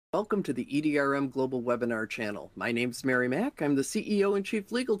Welcome to the EDRM Global Webinar channel. My name's Mary Mack. I'm the CEO and Chief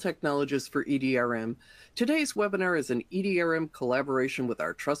Legal Technologist for EDRM. Today's webinar is an EDRM collaboration with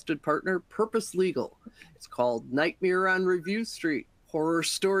our trusted partner, Purpose Legal. It's called Nightmare on Review Street, Horror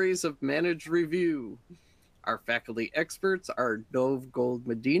Stories of Managed Review. Our faculty experts are Dove Gold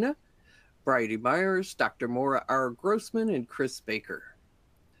Medina, Bridie Myers, Dr. Maura R. Grossman, and Chris Baker.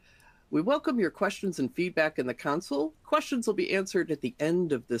 We welcome your questions and feedback in the console. Questions will be answered at the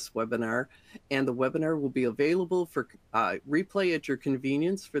end of this webinar, and the webinar will be available for replay at your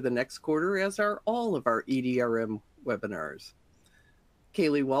convenience for the next quarter, as are all of our EDRM webinars.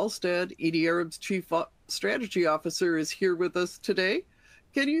 Kaylee Wallstead, EDRM's Chief Strategy Officer, is here with us today.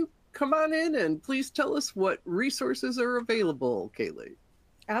 Can you come on in and please tell us what resources are available, Kaylee?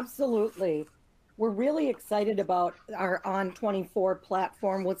 Absolutely. We're really excited about our On24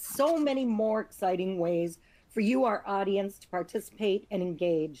 platform with so many more exciting ways for you, our audience, to participate and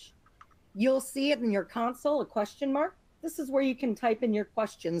engage. You'll see it in your console, a question mark. This is where you can type in your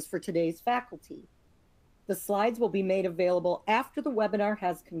questions for today's faculty. The slides will be made available after the webinar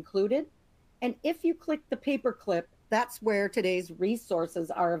has concluded. And if you click the paperclip, that's where today's resources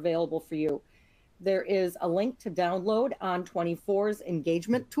are available for you. There is a link to download On24's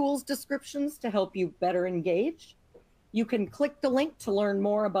engagement tools descriptions to help you better engage. You can click the link to learn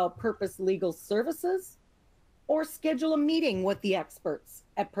more about Purpose Legal services or schedule a meeting with the experts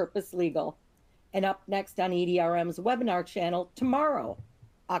at Purpose Legal. And up next on EDRM's webinar channel tomorrow,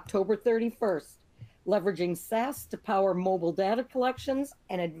 October 31st, leveraging SaaS to power mobile data collections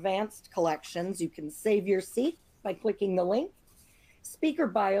and advanced collections. You can save your seat by clicking the link. Speaker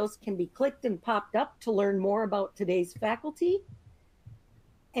bios can be clicked and popped up to learn more about today's faculty.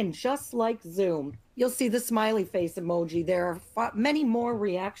 And just like Zoom, you'll see the smiley face emoji. There are many more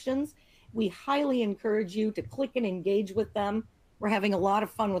reactions. We highly encourage you to click and engage with them. We're having a lot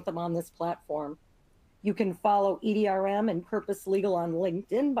of fun with them on this platform. You can follow EDRM and Purpose Legal on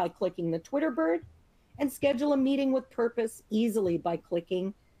LinkedIn by clicking the Twitter bird and schedule a meeting with Purpose easily by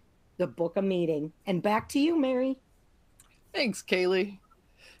clicking the Book a Meeting. And back to you, Mary. Thanks, Kaylee.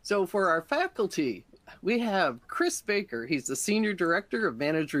 So for our faculty, we have Chris Baker. He's the Senior Director of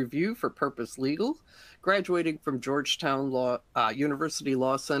Managed Review for Purpose Legal, graduating from Georgetown University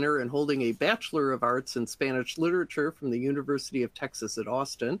Law Center and holding a Bachelor of Arts in Spanish Literature from the University of Texas at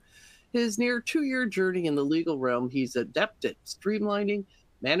Austin. His near 2-year journey in the legal realm, he's adept at streamlining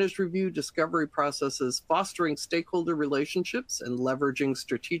managed review discovery processes, fostering stakeholder relationships, and leveraging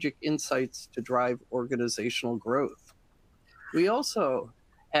strategic insights to drive organizational growth. We also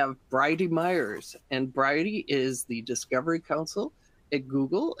have Bridie Myers, and Bridie is the Discovery Counsel at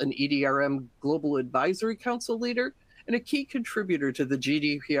Google, an EDRM Global Advisory Council leader, and a key contributor to the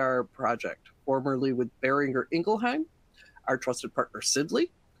GDPR project, formerly with Beringer Ingelheim, our trusted partner Sidley,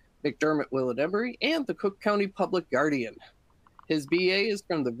 McDermott Will & Emery, and the Cook County Public Guardian. His BA is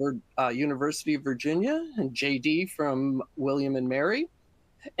from the University of Virginia, and JD from William and Mary,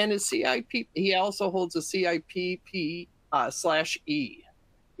 and his CIP, he also holds a CIPP /E.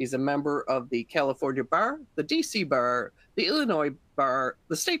 He's a member of the California Bar, the DC Bar, the Illinois Bar,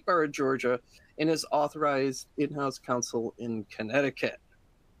 the State Bar of Georgia, and is authorized in-house counsel in Connecticut.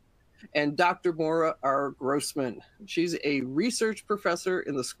 And Dr. Maura R. Grossman. She's a research professor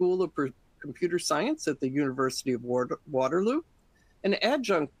in the School of Computer Science at the University of Waterloo, an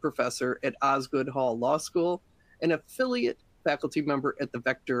adjunct professor at Osgoode Hall Law School, an affiliate faculty member at the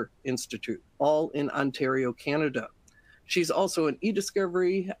Vector Institute, all in Ontario, Canada. She's also an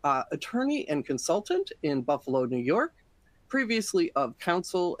e-discovery attorney and consultant in Buffalo, New York, previously of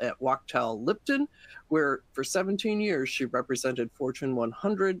counsel at Wachtell Lipton, where for 17 years she represented Fortune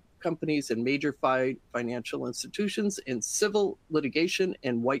 100 companies and major financial institutions in civil litigation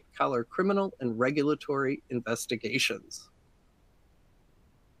and white-collar criminal and regulatory investigations.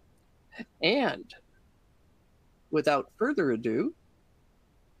 And without further ado,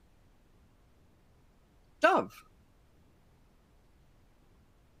 Dove.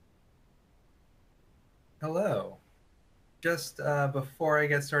 Hello. Just before I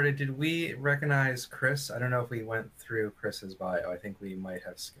get started, did we recognize Chris? I don't know if we went through Chris's bio. I think we might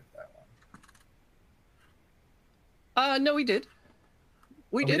have skipped that one. No, we did.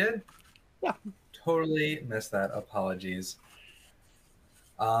 We did? We did? Yeah. Totally missed that. Apologies.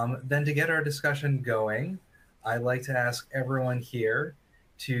 Then to get our discussion going, I'd like to ask everyone here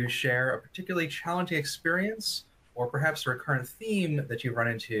to share a particularly challenging experience or perhaps a recurrent theme that you've run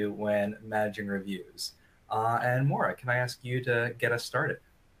into when managing reviews. And Maura, can I ask you to get us started?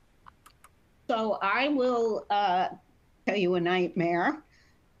 So I will tell you a nightmare.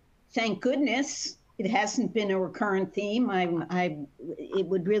 Thank goodness it hasn't been a recurrent theme. It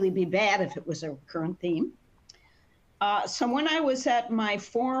would really be bad if it was a recurrent theme. So when I was at my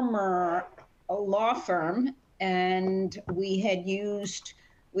former law firm, and we had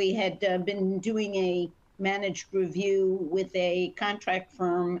been doing a managed review with a contract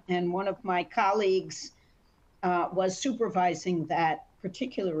firm, and one of my colleagues was supervising that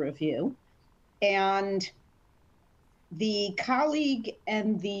particular review. And the colleague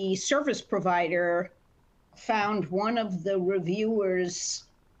and the service provider found one of the reviewers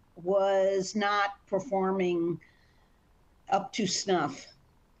was not performing up to snuff.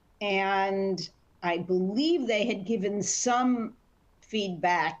 And I believe they had given some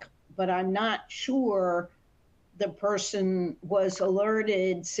feedback, but I'm not sure the person was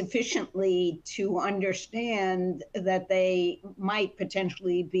alerted sufficiently to understand that they might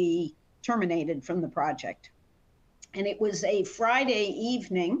potentially be terminated from the project. And it was a Friday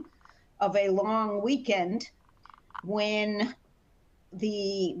evening of a long weekend when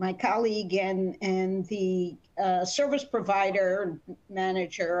my colleague and the service provider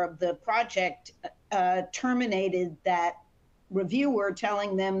manager of the project terminated that reviewer,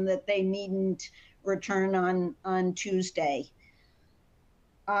 telling them that they needn't return on Tuesday.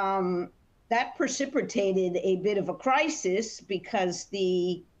 That precipitated a bit of a crisis because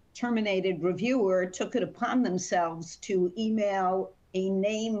the terminated reviewer took it upon themselves to email a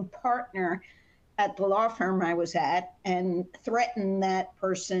named partner at the law firm I was at and threaten that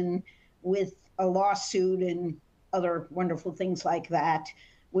person with a lawsuit and other wonderful things like that,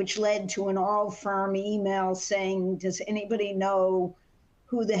 which led to an all-firm email saying, does anybody know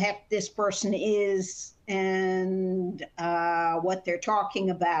who the heck this person is and what they're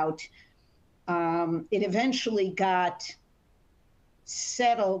talking about? It eventually got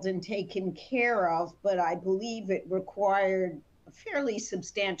settled and taken care of, but I believe it required a fairly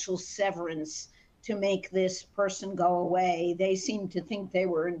substantial severance to make this person go away. They seemed to think they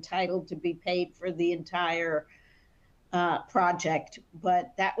were entitled to be paid for the entire project,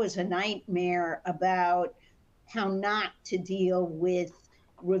 but that was a nightmare about how not to deal with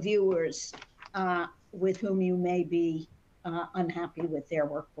reviewers with whom you may be unhappy with their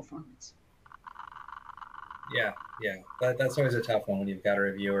work performance. Yeah, that's always a tough one when you've got a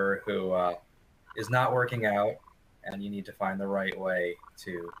reviewer who is not working out, and you need to find the right way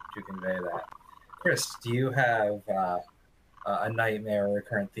to convey that. Chris, do you have a nightmare or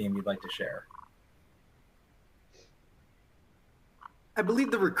recurrent theme you'd like to share? I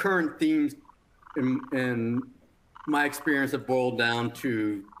believe the recurrent themes in my experience have boiled down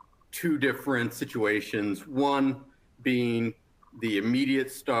to two different situations. One being the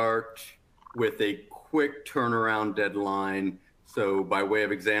immediate start with a quick turnaround deadline. So by way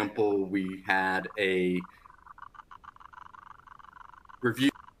of example, we had a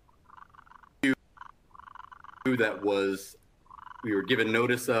review that we were given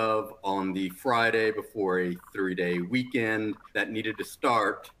notice of on the Friday before a 3-day weekend that needed to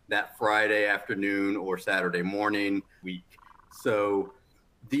start that Friday afternoon or Saturday morning week. So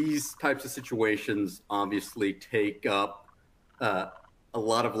these types of situations obviously take up a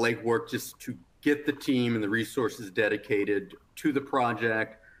lot of legwork just to get the team and the resources dedicated to the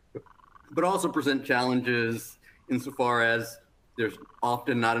project, but also present challenges insofar as there's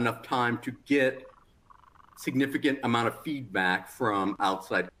often not enough time to get significant amount of feedback from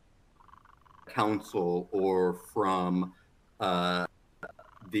outside counsel or from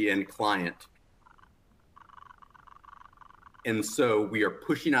the end client. And so we are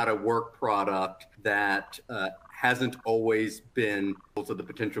pushing out a work product that hasn't always been also the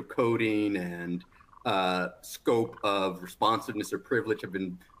potential coding and scope of responsiveness or privilege have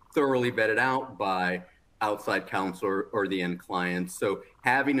been thoroughly vetted out by outside counsel or the end client. So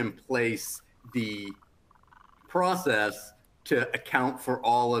having in place the process to account for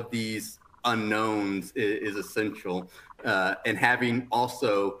all of these unknowns is essential, and having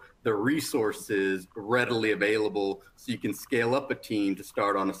also the resources readily available so you can scale up a team to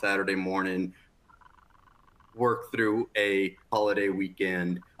start on a Saturday morning, work through a holiday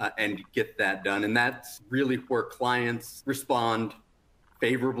weekend, and get that done. And that's really where clients respond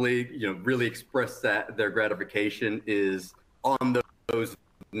favorably, really express that their gratification is on those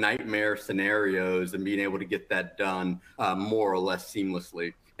nightmare scenarios and being able to get that done more or less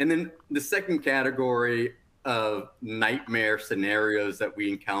seamlessly. And then the second category of nightmare scenarios that we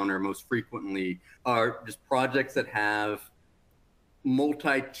encounter most frequently are just projects that have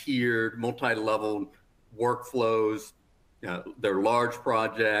multi-tiered, multi-level workflows. They're large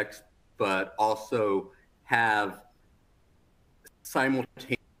projects, but also have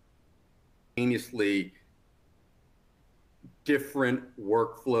simultaneously different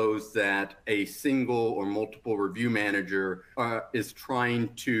workflows that a single or multiple review manager is trying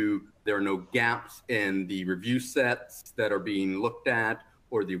to, there are no gaps in the review sets that are being looked at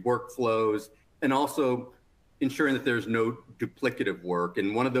or the workflows, and also ensuring that there's no duplicative work.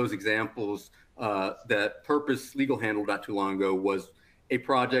 And one of those examples that Purpose Legal handled not too long ago was a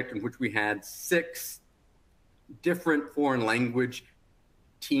project in which we had 6 different foreign language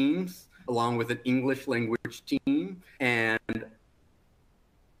teams along with an English language team. And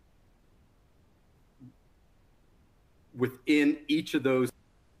within each of those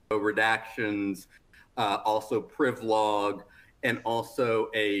redactions, also privlog, and also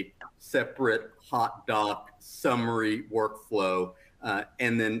a separate hot doc summary workflow,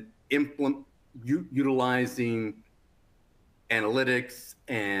 and then utilizing analytics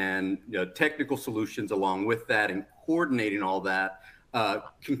and technical solutions along with that, and coordinating all that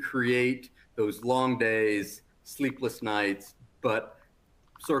can create those long days, sleepless nights, but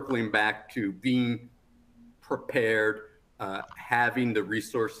circling back to being prepared, having the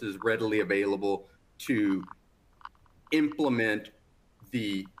resources readily available to implement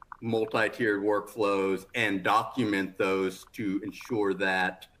the multi-tiered workflows and document those to ensure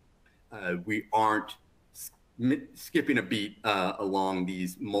that we aren't skipping a beat along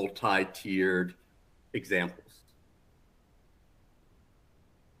these multi-tiered examples.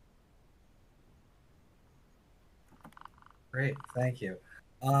 Great, thank you.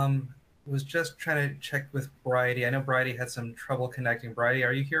 Was just trying to check with Bridie. I know Bridie had some trouble connecting. Bridie,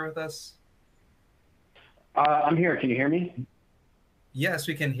 are you here with us? I'm here. Can you hear me? Yes,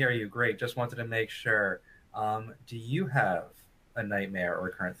 we can hear you. Great. Just wanted to make sure. Do you have a nightmare or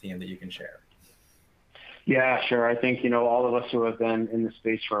recurrent theme that you can share? Yeah, sure. I think, all of us who have been in the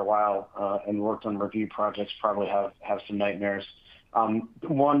space for a while and worked on review projects probably have some nightmares.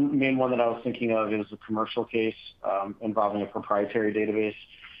 One main one that I was thinking of is a commercial case involving a proprietary database.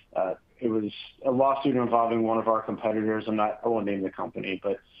 It was a lawsuit involving one of our competitors. I won't name the company,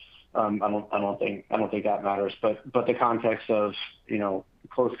 but I don't think that matters. But the context of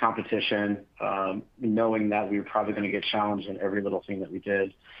close competition, knowing that we were probably going to get challenged in every little thing that we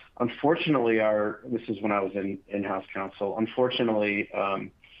did. Unfortunately, this is when I was in-house counsel. Unfortunately,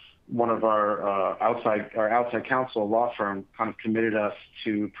 one of our outside counsel law firm kind of committed us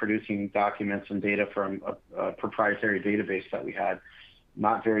to producing documents and data from a proprietary database that we had.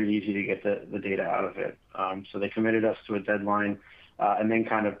 Not very easy to get the data out of it. So they committed us to a deadline, and then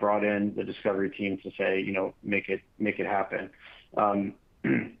kind of brought in the discovery team to say, make it happen.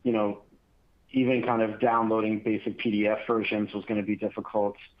 Even kind of downloading basic PDF versions was going to be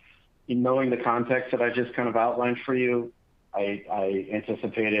difficult. Knowing the context that I just kind of outlined for you, I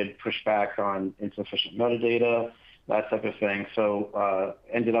anticipated pushback on insufficient metadata, that type of thing. So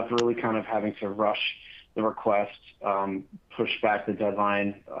ended up really kind of having to rush the request, push back the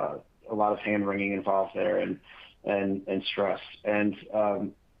deadline, a lot of hand-wringing involved there and stress. And,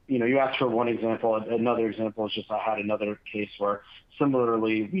 you asked for one example. Another example is just I had another case where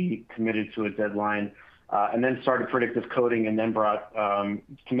similarly we committed to a deadline and then started predictive coding and then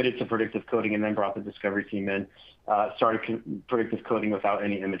committed to predictive coding and then brought the discovery team in, started predictive coding without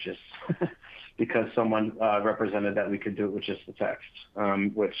any images because someone represented that we could do it with just the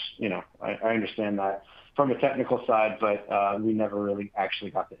text, which, I understand that from a technical side, but we never really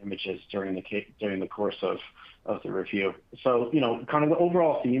actually got the images during the course of the review. So, kind of the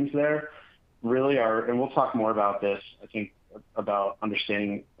overall themes there really are, and we'll talk more about this, I think, about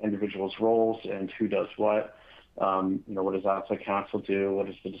understanding individuals' roles and who does what. What does outside counsel do? What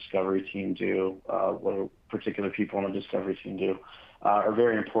does the discovery team do? What do particular people on the discovery team do? Are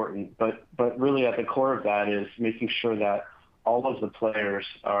very important. But really at the core of that is making sure that all of the players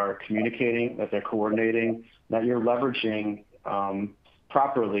are communicating, that they're coordinating, that you're leveraging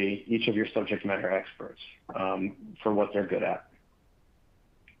properly each of your subject matter experts for what they're good at.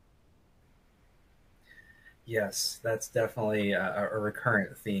 Yes, that's definitely a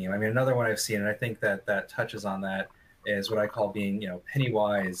recurrent theme. I mean, another one I've seen, and I think that touches on that, is what I call being, penny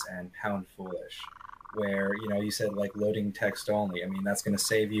wise and pound foolish, where, you said like loading text only. I mean, that's going to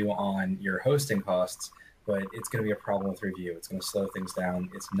save you on your hosting costs, but it's going to be a problem with review. It's going to slow things down.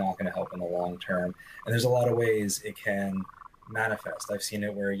 It's not going to help in the long term. And there's a lot of ways it can manifest. I've seen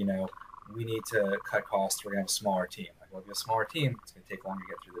it where, we need to cut costs. We're going to have a smaller team. Like, well, if you have a smaller team, it's going to take longer to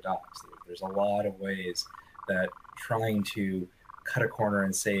get through the docs. There's a lot of ways that trying to cut a corner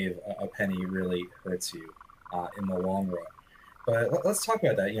and save a penny really hurts you in the long run. But let's talk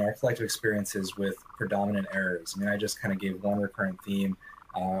about that, our collective experiences with predominant errors. I mean, I just kind of gave one recurrent theme.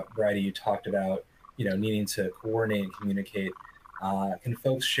 Bridie, you talked about, needing to coordinate and communicate. Can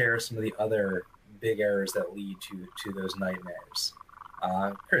folks share some of the other big errors that lead to those nightmares.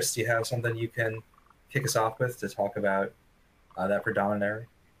 Chris, do you have something you can kick us off with to talk about that predominant error?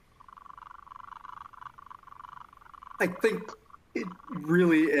 I think it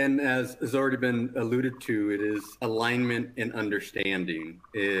really, and as has already been alluded to, it is alignment and understanding.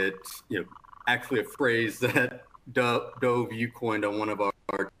 It's actually a phrase that Dove, you coined on one of our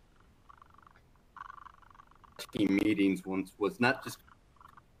team meetings once, was not just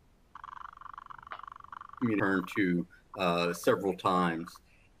returned to several times.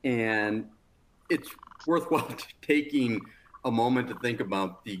 And it's worthwhile taking a moment to think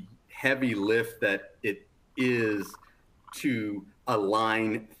about the heavy lift that it is to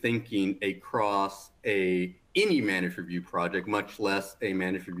align thinking across any managed review project, much less a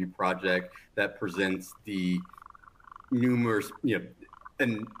managed review project that presents the numerous,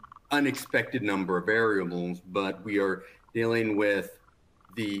 an unexpected number of variables. But we are dealing with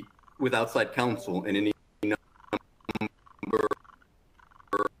outside counsel and any number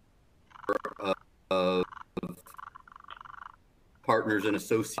of partners and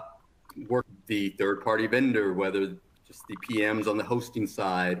associates, work the third-party vendor, whether just the PMs on the hosting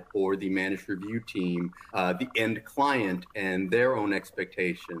side or the managed review team, the end client and their own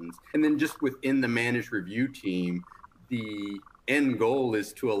expectations. And then just within the managed review team, the end goal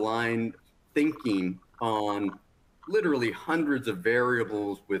is to align thinking on literally hundreds of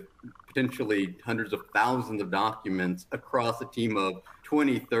variables with potentially hundreds of thousands of documents across a team of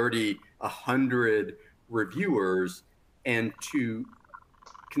 20, 30, 100 reviewers, and to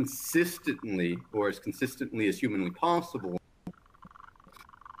consistently, or as consistently as humanly possible,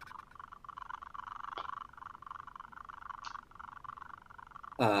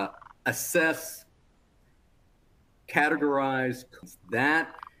 assess, categorize.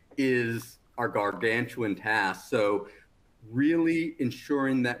 That is our gargantuan task. So really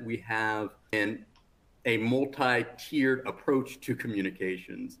ensuring that we have a multi-tiered approach to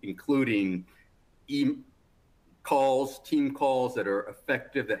communications, including team calls that are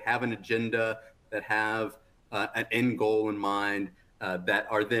effective, that have an agenda, that have an end goal in mind, that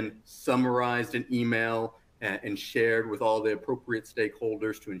are then summarized in email and shared with all the appropriate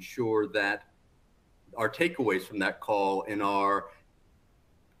stakeholders to ensure that our takeaways from that call and our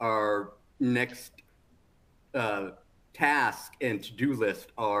next task and to-do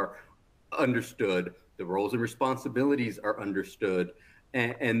list are understood. The roles and responsibilities are understood.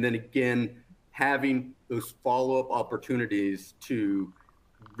 And then again, having those follow-up opportunities to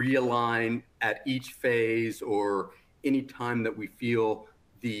realign at each phase or any time that we feel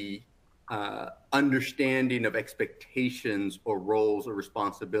the understanding of expectations or roles or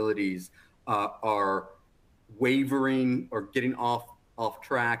responsibilities are wavering or getting off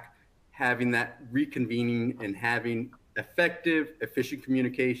track, having that reconvening and having effective, efficient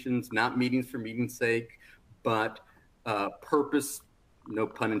communications, not meetings for meeting's sake, but purpose, no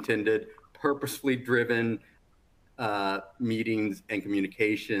pun intended, purposefully driven meetings and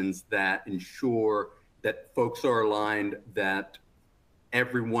communications that ensure that folks are aligned, that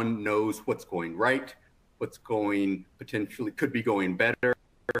everyone knows what's going right, what's going potentially could be going better,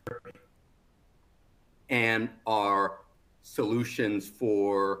 and our solutions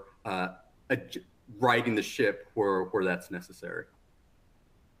for righting the ship where that's necessary.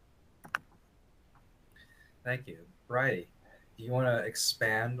 Thank you. Bridie, do you want to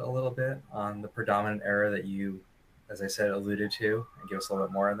expand a little bit on the predominant error that you, as I said, alluded to, and give us a little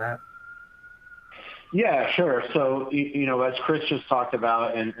bit more on that? Yeah, sure. So, as Chris just talked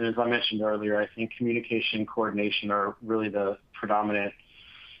about, and as I mentioned earlier, I think communication and coordination are really the predominant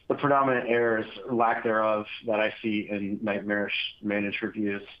errors, lack thereof, that I see in nightmarish managed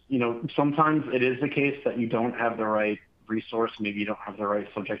reviews. Sometimes it is the case that you don't have the right resource, maybe you don't have the right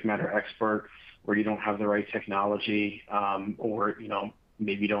subject matter expert, or you don't have the right technology, or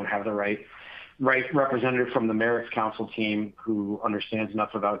maybe you don't have the right representative from the merits council team who understands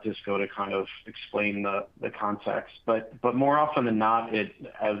enough about DISCO to kind of explain the context. But more often than not,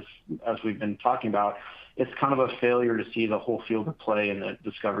 as we've been talking about, it's kind of a failure to see the whole field of play in the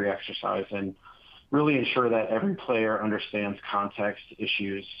discovery exercise and really ensure that every player understands context,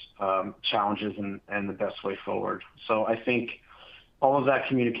 issues, challenges, and the best way forward. So I think all of that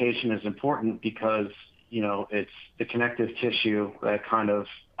communication is important because, it's the connective tissue that kind of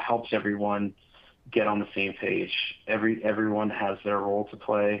helps everyone get on the same page. Everyone has their role to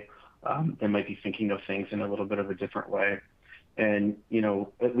play. They might be thinking of things in a little bit of a different way. And,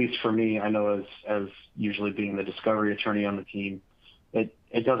 at least for me, I know as usually being the discovery attorney on the team,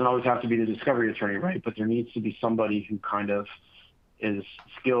 it doesn't always have to be the discovery attorney, right? But there needs to be somebody who kind of is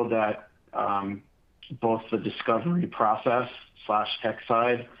skilled at both the discovery process /tech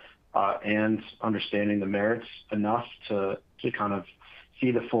side and understanding the merits enough to kind of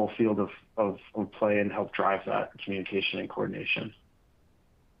see the full field of play and help drive that communication and coordination.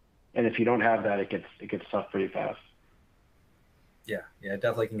 And if you don't have that, it gets tough pretty fast. Yeah, it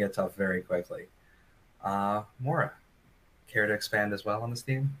definitely can get tough very quickly. Maura, care to expand as well on this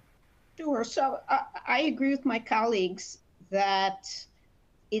theme? Sure. So I agree with my colleagues that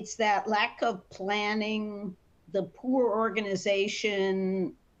it's that lack of planning, the poor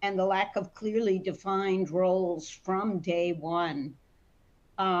organization, and the lack of clearly defined roles from day one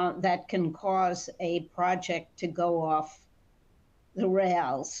that can cause a project to go off the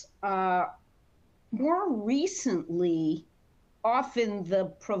rails. More recently, often the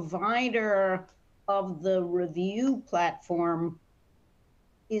provider of the review platform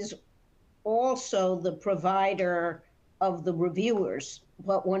is also the provider of the reviewers.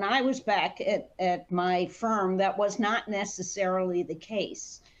 But when I was back at my firm, that was not necessarily the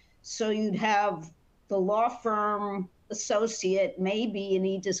case. So you'd have the law firm associate, maybe an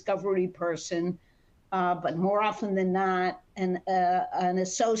e-discovery person, but more often than not, an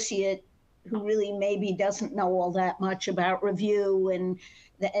associate who really maybe doesn't know all that much about review, and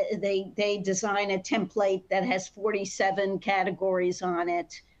they design a template that has 47 categories on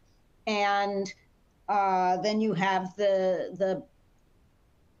it. And then you have the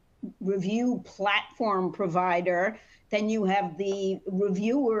review platform provider, then you have the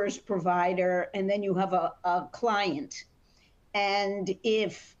reviewers provider, and then you have a client. And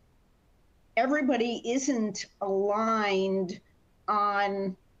if everybody isn't aligned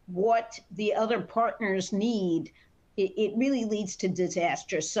on what the other partners need, it really leads to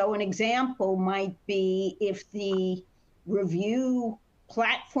disaster. So an example might be if the review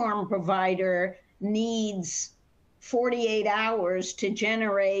platform provider needs 48 hours to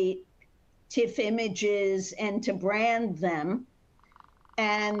generate TIFF images and to brand them,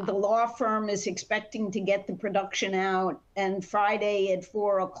 and the law firm is expecting to get the production out and Friday at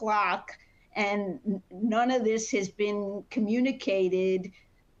 4 o'clock, and none of this has been communicated,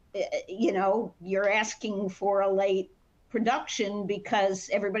 you're asking for a late production because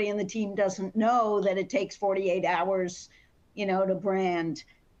everybody in the team doesn't know that it takes 48 hours, to brand.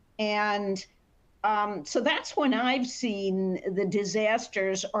 And so that's when I've seen the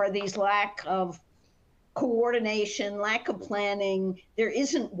disasters, are these lack of coordination, lack of planning. There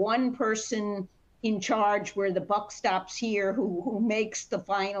isn't one person in charge where the buck stops here who makes the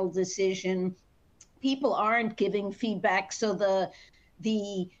final decision. People aren't giving feedback. So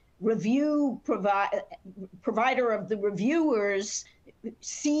the review provider of the reviewers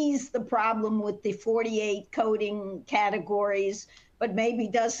sees the problem with the 48 coding categories, but maybe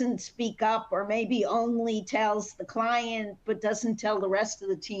doesn't speak up, or maybe only tells the client, but doesn't tell the rest of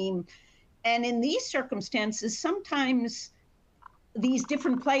the team. And in these circumstances, sometimes these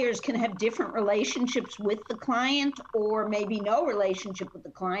different players can have different relationships with the client, or maybe no relationship with the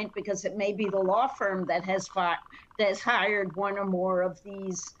client, because it may be the law firm that has hired one or more of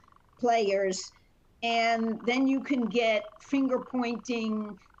these players. And then you can get finger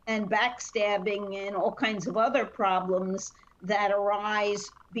pointing and backstabbing and all kinds of other problems that arise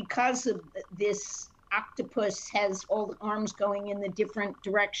because of this octopus has all the arms going in the different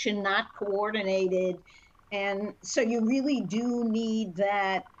direction, not coordinated. And so you really do need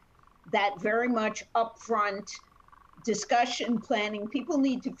that very much upfront discussion planning. People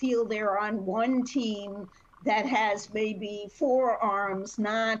need to feel they're on one team that has maybe 4 arms,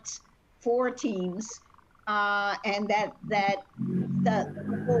 not 4 teams, and that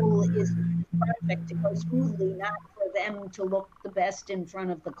the goal is the project to go smoothly, not for them to look the best in front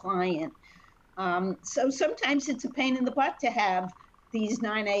of the client. So sometimes it's a pain in the butt to have these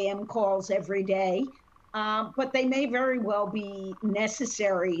 9 a.m. calls every day, but they may very well be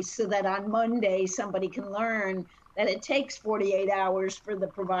necessary so that on Monday somebody can learn that it takes 48 hours for the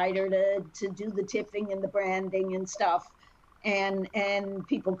provider to do the tipping and the branding and stuff, and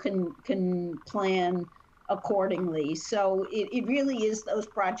people can plan accordingly. So it really is those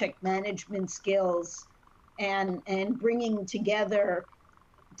project management skills and bringing together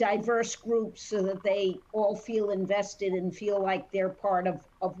diverse groups so that they all feel invested and feel like they're part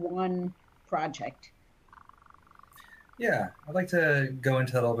of one project. Yeah, I'd like to go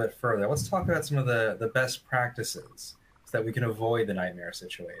into that a little bit further. Let's talk about some of the best practices so that we can avoid the nightmare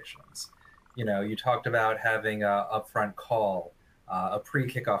situations. You talked about having an upfront call, a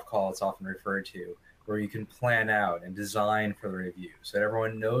pre-kickoff call it's often referred to, where you can plan out and design for the review so that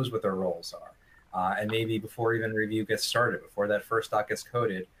everyone knows what their roles are. And maybe before even review gets started, before that first doc gets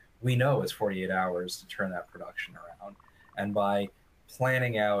coded, we know it's 48 hours to turn that production around. And by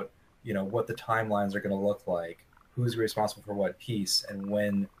planning out, what the timelines are going to look like, who's responsible for what piece, and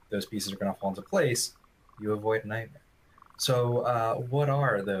when those pieces are going to fall into place, you avoid a nightmare. So what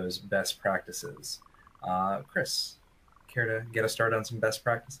are those best practices? Chris, care to get us started on some best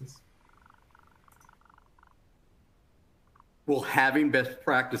practices? Well, having best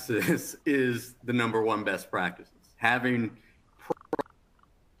practices is the number one best practices. Having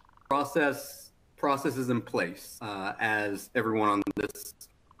processes in place, as everyone on this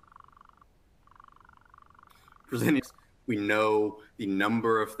presenting, we know the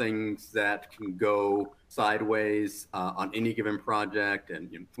number of things that can go sideways on any given project.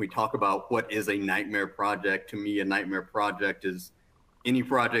 And we talk about what is a nightmare project. To me, a nightmare project is any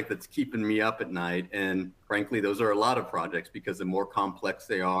project that's keeping me up at night. And frankly, those are a lot of projects, because the more complex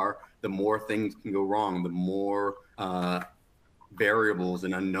they are, the more things can go wrong, the more variables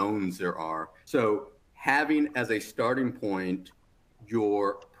and unknowns there are. So having as a starting point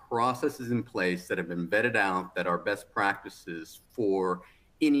your processes in place that have been vetted out, that are best practices for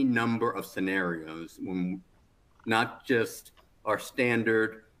any number of scenarios, not just our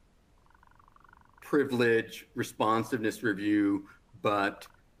standard privilege responsiveness review, but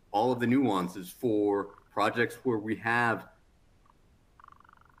all of the nuances for projects where we have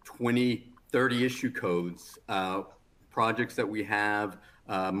 20, 30 issue codes, projects that we have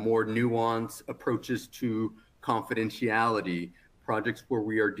more nuanced approaches to confidentiality, projects where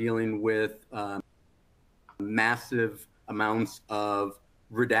we are dealing with massive amounts of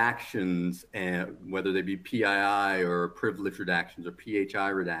redactions, and whether they be PII or privilege redactions or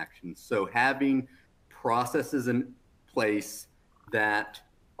PHI redactions. So having processes in place that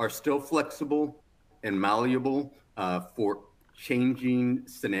are still flexible and malleable for changing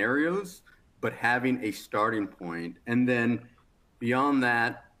scenarios, but having a starting point. And then beyond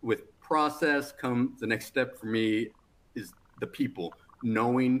that, with process comes the next step for me is the people,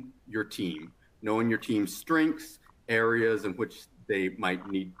 knowing your team's strengths, areas in which they might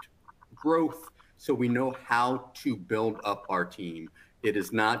need growth, so we know how to build up our team. It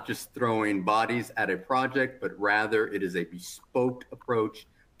is not just throwing bodies at a project, but rather it is a bespoke approach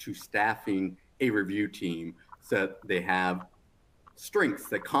to staffing a review team, so that they have strengths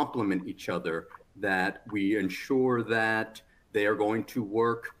that complement each other, that we ensure that they are going to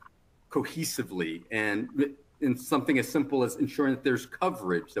work cohesively, and in something as simple as ensuring that there's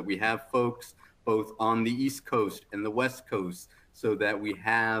coverage, that we have folks both on the East Coast and the West Coast, so that we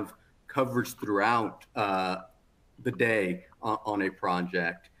have coverage throughout the day on a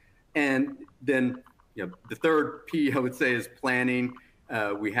project. And then the third P, I would say, is planning.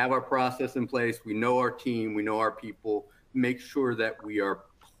 We have our process in place. We know our team. We know our people. Make sure that we are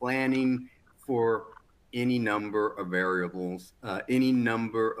planning for any number of variables, any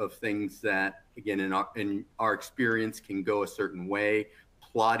number of things that, again, in our experience, can go a certain way.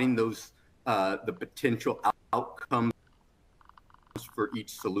 Plotting those, the potential outcomes for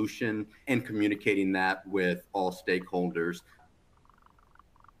each solution, and communicating that with all stakeholders.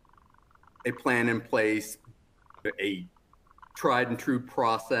 A plan in place, a tried and true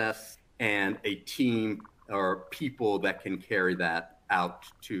process, and a team or people that can carry that out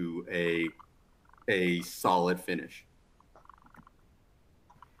to a solid finish.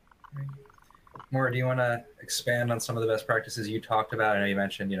 Maura, do you want to expand on some of the best practices you talked about? I know you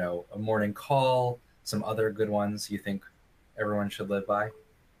mentioned, a morning call, some other good ones you think everyone should live by.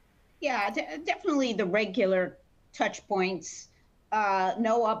 Yeah, definitely the regular touch points.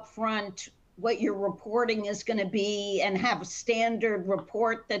 Know upfront what your reporting is going to be, and have a standard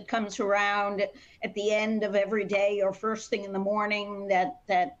report that comes around at the end of every day or first thing in the morning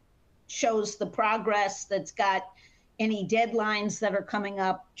that shows the progress, that's got any deadlines that are coming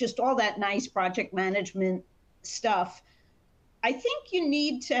up, just all that nice project management stuff. I think you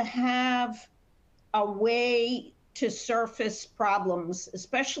need to have a way to surface problems,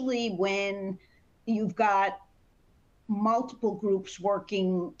 especially when you've got multiple groups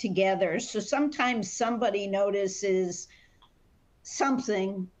working together. So sometimes somebody notices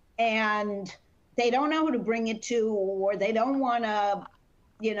something and they don't know who to bring it to, or they don't want to,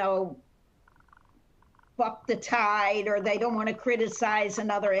 buck the tide, or they don't want to criticize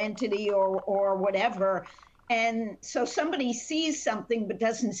another entity or whatever. And so somebody sees something but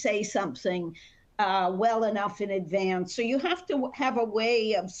doesn't say something well enough in advance. So you have to have a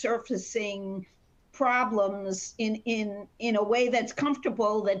way of surfacing problems in a way that's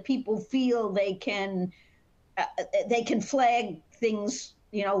comfortable, that people feel they can flag things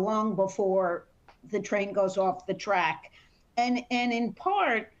long before the train goes off the track. And in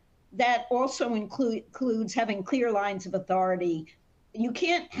part, that also includes having clear lines of authority. You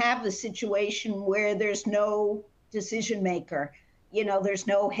can't have the situation where there's no decision maker. There's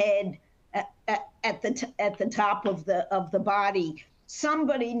no head at the top of the body.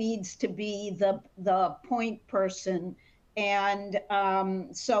 somebody needs to be the point person, and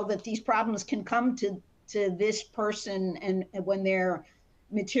so that these problems can come to this person and when they're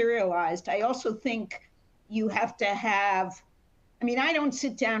materialized. I also think you have to have, I mean, I don't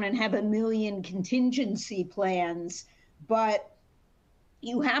sit down and have a million contingency plans, but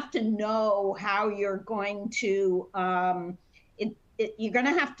you have to know how you're going to you're going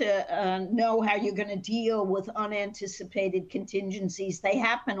to have to know how you're going to deal with unanticipated contingencies. They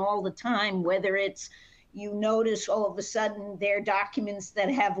happen all the time, whether it's you notice all of a sudden there are documents that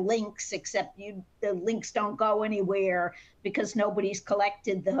have links, except the links don't go anywhere because nobody's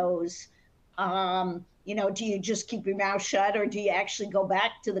collected those. You know, do you just keep your mouth shut, or do you actually go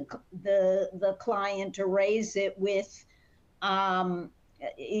back to the client to raise it with,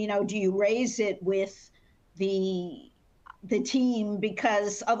 you know, do you raise it with the team,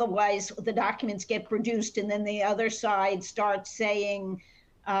 because otherwise the documents get produced and then the other side starts saying,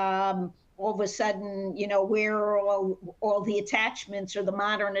 all of a sudden, you know, where are all the attachments or the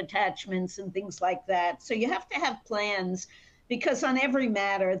modern attachments and things like that. So you have to have plans, because on every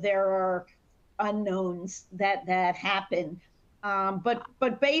matter there are unknowns that happen.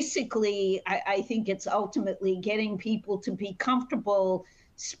 But basically, I think it's ultimately getting people to be comfortable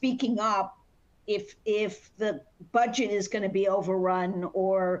speaking up if the budget is going to be overrun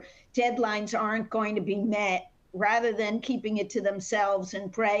or deadlines aren't going to be met, rather than keeping it to themselves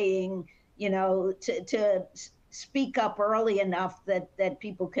and praying, you know, to speak up early enough that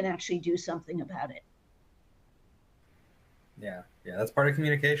people can actually do something about it. Yeah, that's part of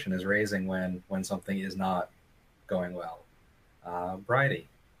communication, is raising when something is not going well. Bridie,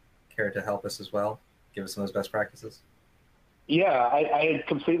 care to help us as well? Give us some of those best practices. Yeah, I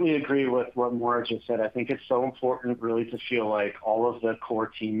completely agree with what Maura just said. I think it's so important really to feel like all of the core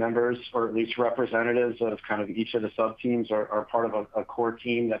team members, or at least representatives of kind of each of the sub teams, are part of a core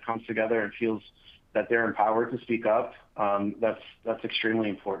team that comes together and feels that they're empowered to speak up. That's extremely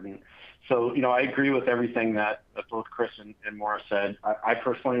important. So, you know, I agree with everything that both Chris and Maura said. I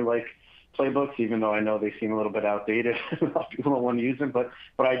personally like playbooks, even though I know they seem a little bit outdated. A lot of people don't want to use them, but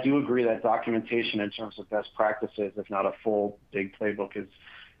I do agree that documentation in terms of best practices, if not a full big playbook,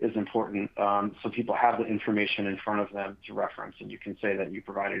 is important. So people have the information in front of them to reference, and you can say that you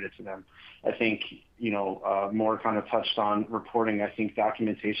provided it to them. I think, you know, Maura kind of touched on reporting. I think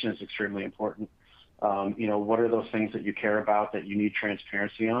documentation is extremely important. You know, what are those things that you care about that you need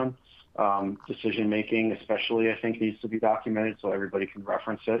transparency on? Decision making, especially, I think, needs to be documented so everybody can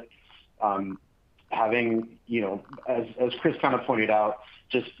reference it. Having, you know, as Chris kind of pointed out,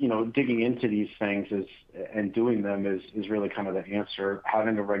 just, you know, digging into these things and doing them is really kind of the answer.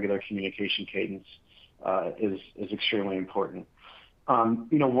 Having a regular communication cadence is extremely important. You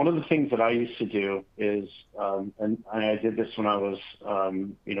know, one of the things that I used to do is, and I did this when I was,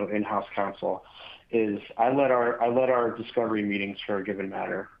 you know, in-house counsel, is I led our discovery meetings for a given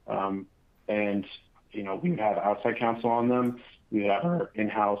matter, and, you know, we would have outside counsel on them. We would have our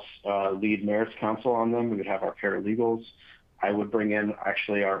in-house lead merits counsel on them. We would have our paralegals. I would bring in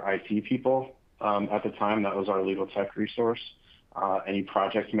actually our IT people. At the time, that was our legal tech resource. Any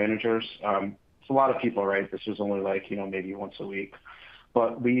project managers. It's a lot of people, right? This was only like, you know, maybe once a week.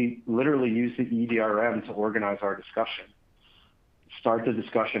 But we literally used the EDRM to organize our discussion. Start the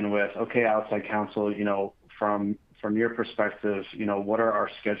discussion with, okay, outside counsel, you know, from your perspective, you know, what are our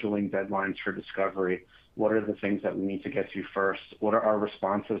scheduling deadlines for discovery? What are the things that we need to get to first? What are our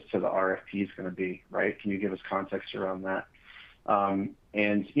responses to the RFPs going to be, right? Can you give us context around that?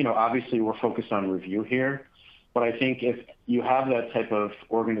 And, you know, obviously we're focused on review here, but I think if you have that type of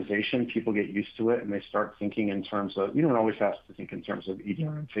organization, people get used to it and they start thinking in terms of, you don't always have to think in terms of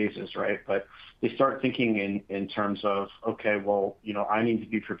EDRM phases, right? But they start thinking in terms of, okay, well, you know, I need to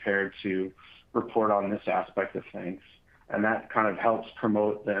be prepared to report on this aspect of things. And that kind of helps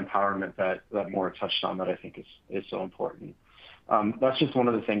promote the empowerment that Maura touched on, that I think is so important. That's just one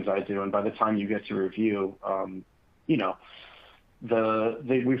of the things I do. And by the time you get to review, you know,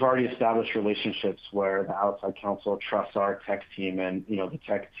 we've already established relationships where the outside counsel trusts our tech team, and, you know, the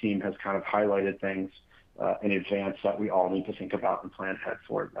tech team has kind of highlighted things in advance that we all need to think about and plan ahead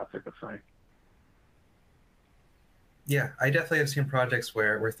for. That's a good thing. Yeah, I definitely have seen projects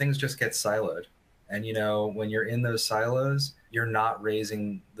where things just get siloed. And, you know, when you're in those silos, you're not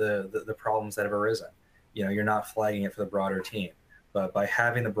raising the problems that have arisen. You know, you're not flagging it for the broader team. But by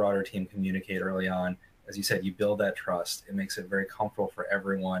having the broader team communicate early on, as you said, you build that trust. It makes it very comfortable for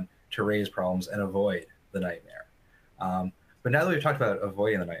everyone to raise problems and avoid the nightmare. But now that we've talked about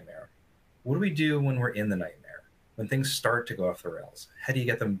avoiding the nightmare, what do we do when we're in the nightmare? When things start to go off the rails? How do you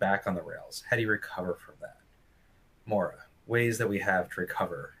get them back on the rails? How do you recover from that? Maura, ways that we have to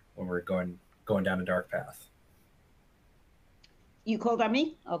recover when we're going down a dark path. You called on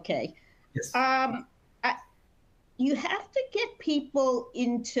me? Okay. Yes. You have to get people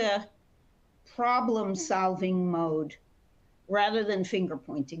into problem-solving mode rather than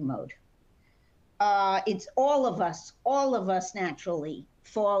finger-pointing mode. It's all of us naturally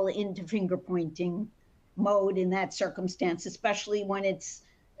fall into finger-pointing mode in that circumstance, especially when it's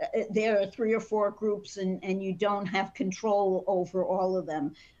there are 3 or 4 groups and you don't have control over all of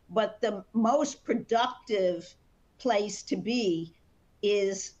them. But the most productive place to be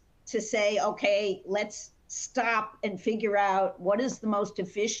is to say, okay, let's stop and figure out what is the most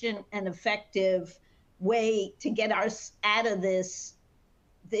efficient and effective way to get us out of this,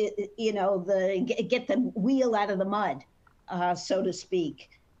 get the wheel out of the mud, so to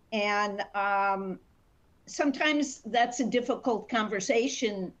speak. And sometimes that's a difficult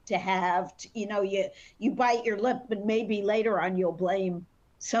conversation to have. You bite your lip, but maybe later on you'll blame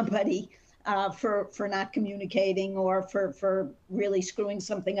somebody for not communicating or for really screwing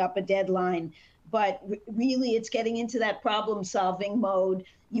something up, a deadline. But really, it's getting into that problem-solving mode.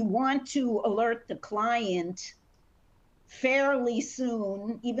 You want to alert the client fairly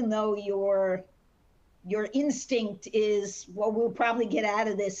soon, even though your instinct is, well, we'll probably get out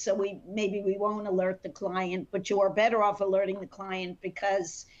of this, so maybe we won't alert the client, but you are better off alerting the client,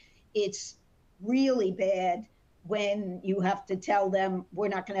 because it's really bad when you have to tell them we're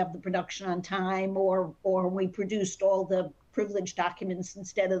not going to have the production on time, or we produced all the privileged documents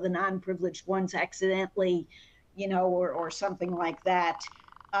instead of the non-privileged ones accidentally, or something like that.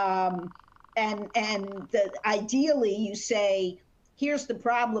 Ideally you say, here's the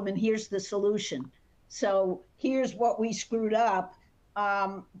problem and here's the solution. So here's what we screwed up,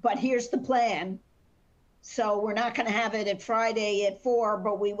 but here's the plan. So we're not going to have it at Friday at 4,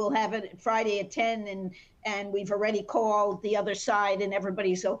 but we will have it at Friday at 10, and we've already called the other side and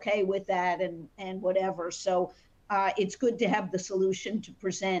everybody's okay with that, and whatever. So it's good to have the solution to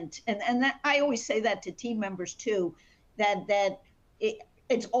present. And that, I always say that to team members too, that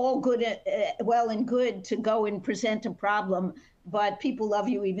it's all good, well and good to go and present a problem, but people love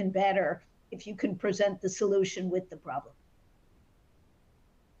you even better if you can present the solution with the problem.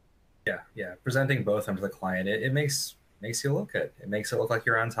 Yeah. Presenting both to the client, it makes you look good. It makes it look like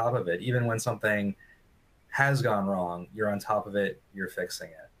you're on top of it. Even when something has gone wrong, you're on top of it, you're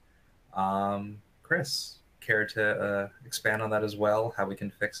fixing it. Chris, care to expand on that as well? How we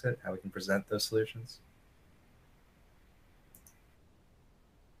can fix it, how we can present those solutions?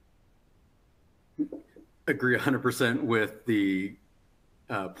 Agree 100% with the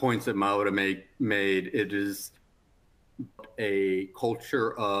points that Maura made. It is a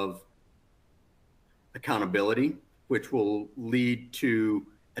culture of accountability, which will lead to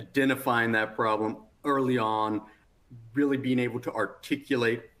identifying that problem early on, really being able to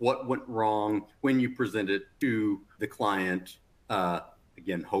articulate what went wrong when you present it to the client,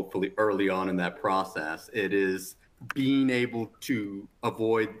 again, hopefully early on in that process. It is being able to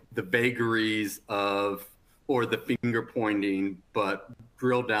avoid the vagaries or the finger pointing, but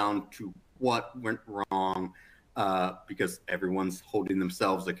drill down to what went wrong, because everyone's holding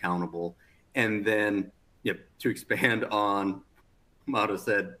themselves accountable. And then, to expand on what Maura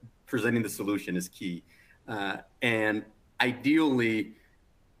said, presenting the solution is key. And ideally,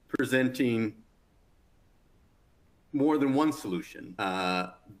 presenting more than one solution.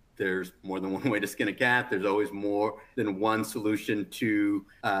 There's more than one way to skin a cat. There's always more than one solution to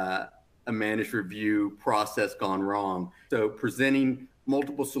a managed review process gone wrong. So presenting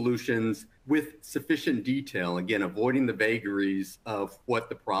multiple solutions with sufficient detail, again, avoiding the vagaries of what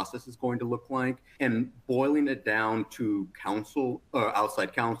the process is going to look like, and boiling it down to counsel or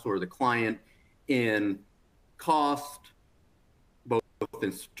outside counsel or the client in cost, both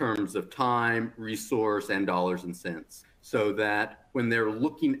in terms of time, resource, and dollars and cents, so that when they're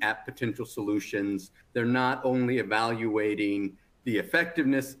looking at potential solutions, they're not only evaluating the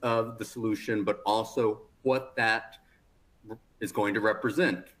effectiveness of the solution, but also what that is going to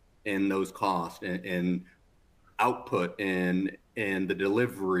represent in those costs and output and the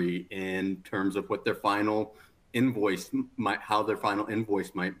delivery, in terms of what their final invoice how their final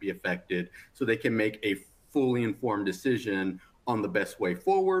invoice might be affected, so they can make a fully informed decision on the best way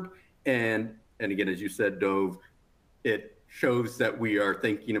forward. And again, as you said, Dove, it shows that we are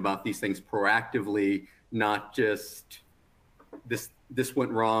thinking about these things proactively, not just this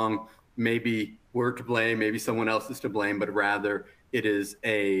went wrong, maybe we're to blame, maybe someone else is to blame, but rather it is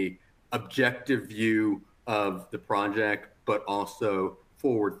a objective view of the project, but also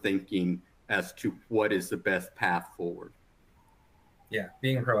forward thinking as to what is the best path forward. Yeah,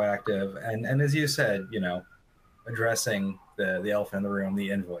 being proactive. And as you said, addressing the elephant in the room,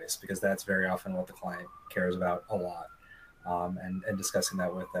 the invoice, because that's very often what the client cares about a lot. And discussing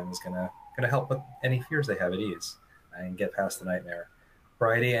that with them is gonna help with any fears they have at ease and get past the nightmare.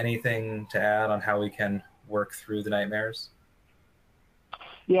 Bridie, anything to add on how we can work through the nightmares?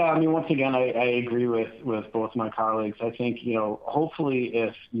 Yeah, I mean, once again, I agree with both my colleagues. I think, hopefully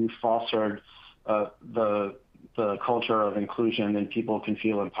if you fostered the culture of inclusion, then people can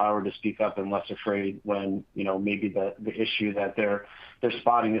feel empowered to speak up and less afraid when, maybe the issue that they're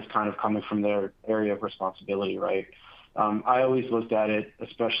spotting is kind of coming from their area of responsibility, right? I always looked at it,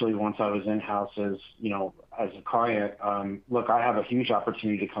 especially once I was in-house as a client, look, I have a huge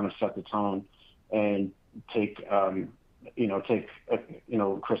opportunity to kind of set the tone and take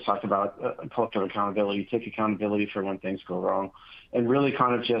Chris talked about collective accountability, take accountability for when things go wrong, and really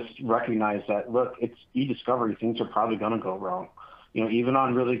kind of just recognize that, look, it's e-discovery, things are probably going to go wrong. Even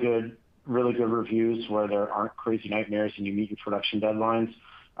on really good reviews where there aren't crazy nightmares and you meet your production deadlines,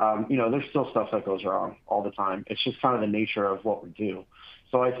 there's still stuff that goes wrong all the time. It's just kind of the nature of what we do.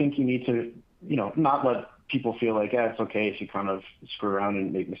 So I think you need to, not let people feel like, it's okay if you kind of screw around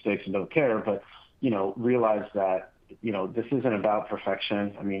and make mistakes and don't care, but, realize that, this isn't about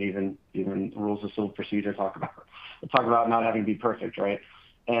perfection. I mean, even rules of civil procedure talk about not having to be perfect, right?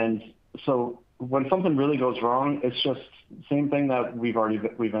 And so when something really goes wrong, it's just same thing that we've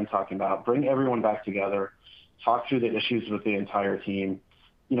been talking about. Bring everyone back together, talk through the issues with the entire team.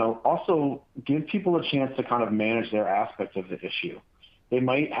 Also give people a chance to kind of manage their aspect of the issue. They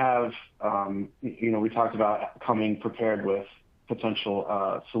might have, we talked about coming prepared with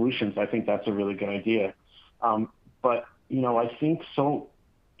potential solutions. I think that's a really good idea. But, I think so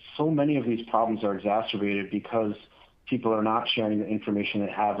many of these problems are exacerbated because people are not sharing the information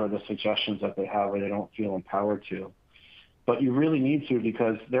they have or the suggestions that they have, or they don't feel empowered to. But you really need to,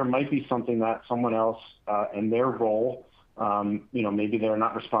 because there might be something that someone else in their role, maybe they're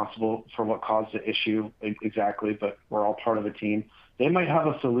not responsible for what caused the issue exactly, but we're all part of a team. They might have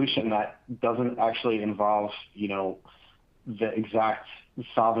a solution that doesn't actually involve,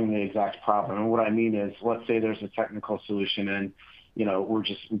 solving the exact problem. And what I mean is, let's say there's a technical solution and,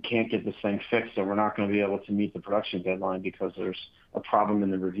 we can't get this thing fixed, and we're not going to be able to meet the production deadline because there's a problem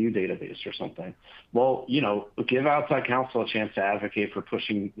in the review database or something. Well, give outside counsel a chance to advocate for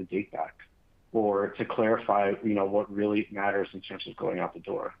pushing the date back, or to clarify, what really matters in terms of going out the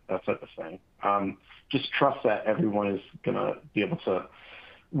door, that type of thing. Just trust that everyone is going to be able to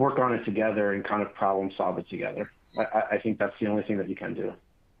work on it together and kind of problem solve it together. I think that's the only thing that you can do.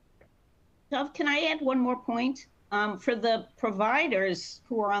 Dov, can I add one more point? For the providers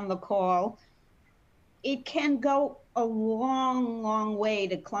who are on the call, it can go a long, long way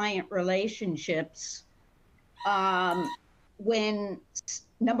to client relationships when,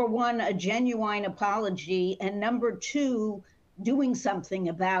 number one, a genuine apology, and number two, doing something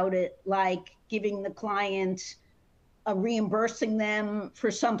about it, like giving the client, reimbursing them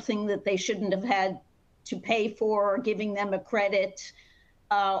for something that they shouldn't have had to pay for, or giving them a credit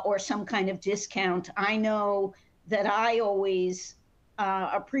or some kind of discount. I know that I always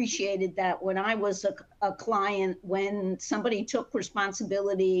appreciated that when I was a client, when somebody took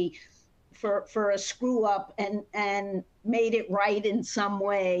responsibility for a screw up and made it right in some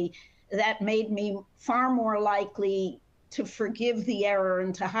way, that made me far more likely to forgive the error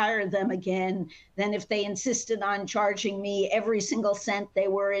and to hire them again than if they insisted on charging me every single cent they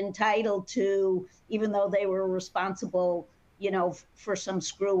were entitled to, even though they were responsible, for some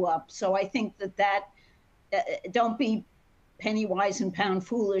screw up. So I think that don't be penny wise and pound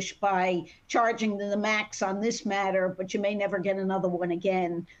foolish by charging the max on this matter, but you may never get another one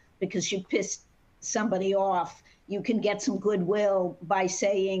again because you pissed somebody off. You can get some goodwill by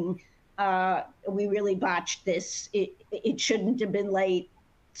saying, we really botched this. It shouldn't have been late.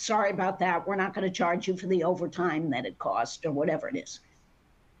 Sorry about that. We're not going to charge you for the overtime that it cost, or whatever it is.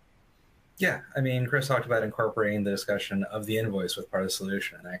 Yeah, I mean, Chris talked about incorporating the discussion of the invoice with part of the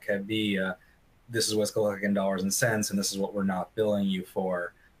solution. And that could be, this is what's collected in dollars and cents, and this is what we're not billing you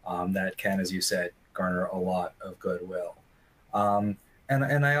for. That can, as you said, garner a lot of goodwill. And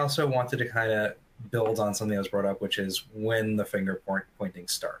I also wanted to kind of build on something that was brought up, which is when the finger pointing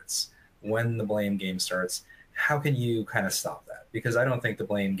starts, when the blame game starts. How can you kind of stop that? Because I don't think the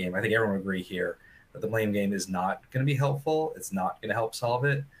blame game, I think everyone would agree here that the blame game is not going to be helpful. It's not going to help solve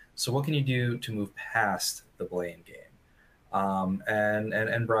it. So what can you do to move past the blame game?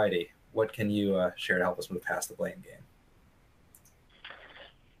 And Bridie, what can you share to help us move past the blame game?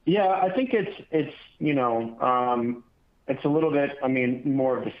 Yeah, I think it's it's a little bit,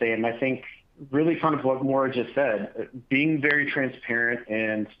 more of the same. I think really kind of what Maura just said, being very transparent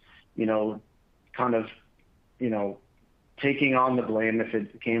and, kind of you know, taking on the blame if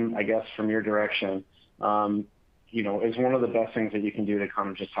it came, I guess, from your direction, you know, is one of the best things that you can do to kind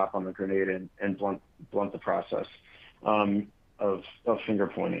of just hop on the grenade and blunt the process of finger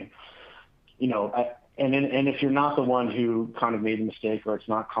pointing. You know, and if you're not the one who kind of made a mistake, or it's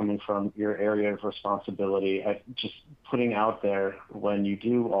not coming from your area of responsibility, just putting out there when you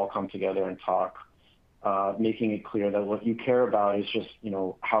do all come together and talk, making it clear that what you care about is just, you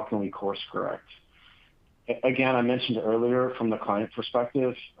know, how can we course correct? Again, I mentioned earlier from the client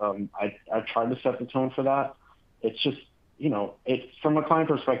perspective, I've tried to set the tone for that. It's just, you know, it's from a client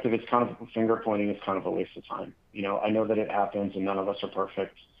perspective, it's kind of finger pointing is kind of a waste of time. You know, I know that it happens and none of us are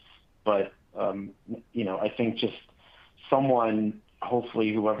perfect, but you know, I think just someone,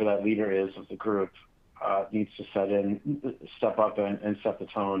 hopefully whoever that leader is of the group, needs to step up and set the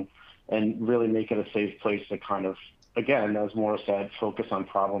tone and really make it a safe place to kind of, again, as Maura said, focus on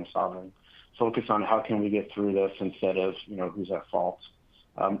problem solving, focus on how can we get through this instead of, you know, who's at fault.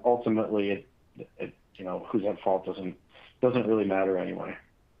 Ultimately, you know, who's at fault doesn't really matter anyway.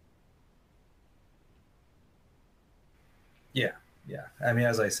 Yeah. Yeah. I mean,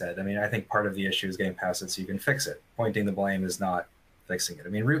 as I said, I mean, I think part of the issue is getting past it so you can fix it. Pointing the blame is not fixing it. I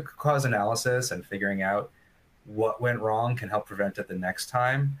mean, root cause analysis and figuring out what went wrong can help prevent it the next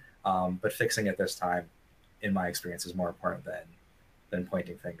time. But fixing it this time, in my experience, is more important than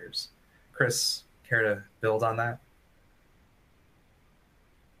pointing fingers. Chris, care to build on that?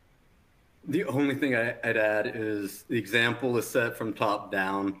 The only thing I'd add is the example is set from top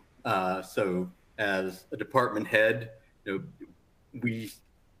down. So as a department head, you know,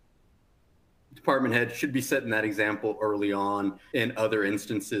 department head should be setting that example early on. In other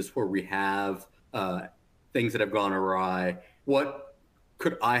instances where we have things that have gone awry, what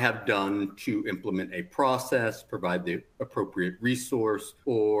could I have done to implement a process, provide the appropriate resource,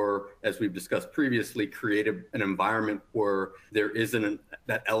 or, as we've discussed previously, create an environment where there isn't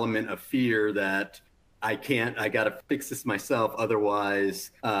that element of fear that I got to fix this myself,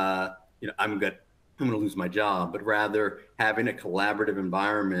 otherwise, you know, I'm going to lose my job, but rather having a collaborative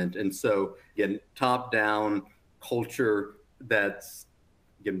environment. And so, again, top-down culture that's,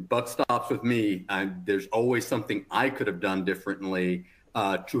 again, buck stops with me. There's always something I could have done differently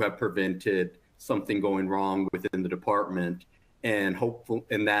to have prevented something going wrong within the department, and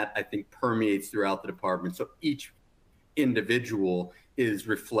that I think permeates throughout the department. So each individual is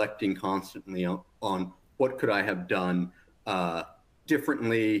reflecting constantly on what could I have done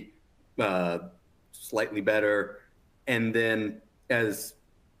differently, slightly better, and then as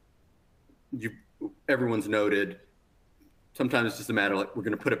everyone's noted, sometimes it's just a matter of like, we're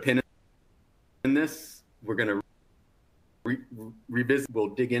going to put a pin in this, we're going to revisit, we'll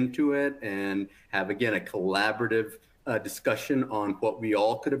dig into it and have, again, a collaborative discussion on what we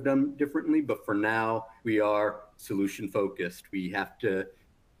all could have done differently. But for now, we are solution focused. We have to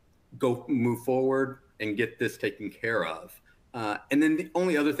move forward and get this taken care of. And then the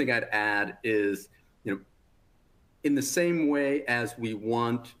only other thing I'd add is, you know, in the same way as we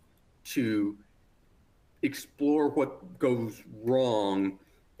want to explore what goes wrong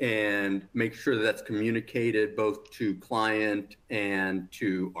and make sure that that's communicated both to client and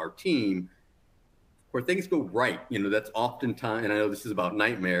to our team, where things go right, you know, that's oftentimes, and I know this is about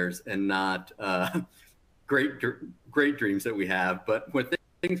nightmares and not great dreams that we have, but when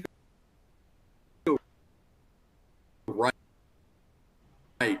things go right,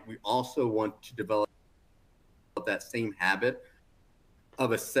 we also want to develop that same habit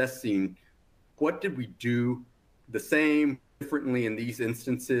of assessing what did we do the same, differently in these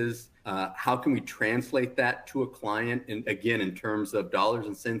instances. How can we translate that to a client? And again, in terms of dollars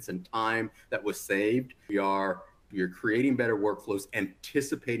and cents and time that was saved, we are creating better workflows,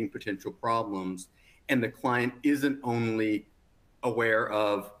 anticipating potential problems, and the client isn't only aware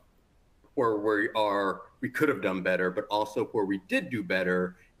of where we could have done better, but also where we did do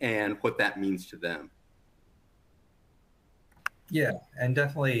better and what that means to them. Yeah, and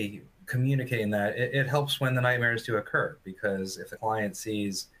definitely communicating that it helps when the nightmares do occur, because if the client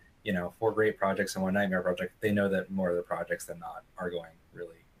sees, you know, 4 great projects and 1 nightmare project, they know that more of the projects than not are going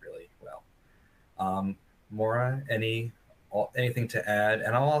really, really well. Maura, anything to add?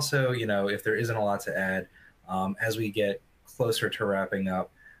 And I'll also, you know, if there isn't a lot to add, as we get closer to wrapping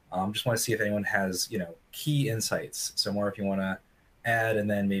up, just want to see if anyone has, you know, key insights. So Maura, if you want to add, and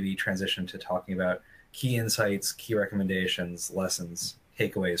then maybe transition to talking about key insights, key recommendations, lessons,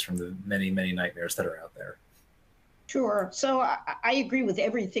 takeaways from the many, many nightmares that are out there. Sure. So I agree with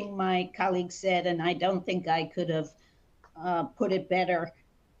everything my colleague said, and I don't think I could have put it better.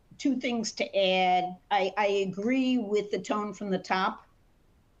 2 things to add. I agree with the tone from the top.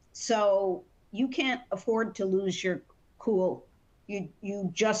 So you can't afford to lose your cool. You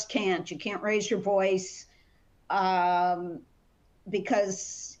just can't. You can't raise your voice,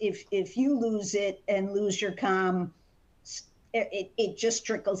 because if you lose it and lose your calm, it just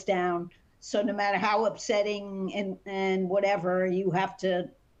trickles down. So no matter how upsetting and whatever, you have to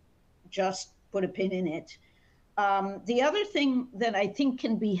just put a pin in it. The other thing that I think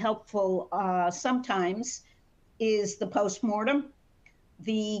can be helpful sometimes is the postmortem,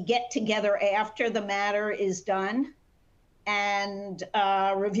 the get together after the matter is done, and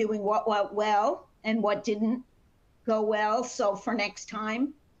reviewing what went well and what didn't go well. So for next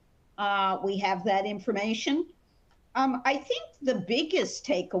time, we have that information. I think the biggest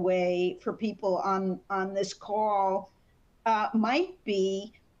takeaway for people on this call might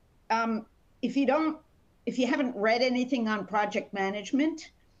be, if you haven't read anything on project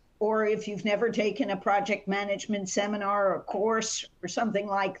management, or if you've never taken a project management seminar or course or something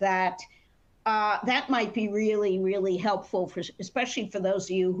like that, that might be really, really helpful, especially for those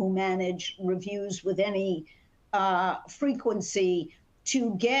of you who manage reviews with any frequency,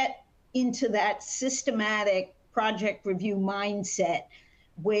 to get into that systematic project review mindset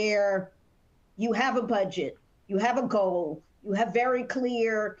where you have a budget, you have a goal, you have very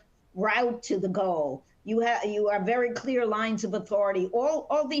clear route to the goal, you have very clear lines of authority.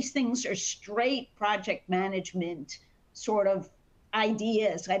 All these things are straight project management sort of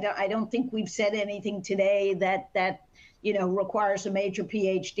ideas. I don't think we've said anything today that requires a major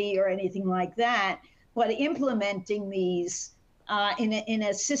PhD or anything like that. But implementing these in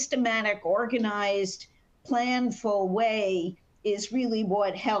a systematic, organized, planful way is really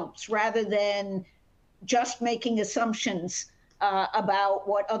what helps, rather than just making assumptions about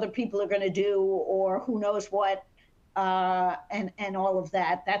what other people are going to do or who knows what, and all of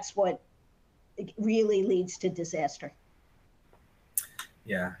that. That's what really leads to disaster.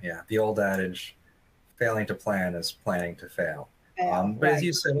 Yeah. The old adage, failing to plan is planning to fail. But Right. as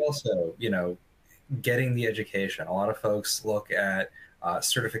you said also, getting the education. A lot of folks look at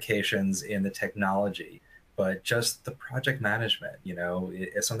certifications in the technology, but just the project management,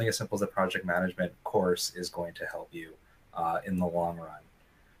 it's something as simple as a project management course is going to help you in the long run.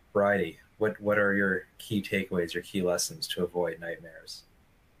 Bridie, what are your key takeaways, your key lessons to avoid nightmares?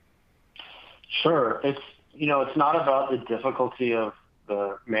 Sure. It's not about the difficulty of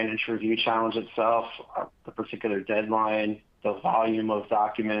the managed review challenge itself, the particular deadline, the volume of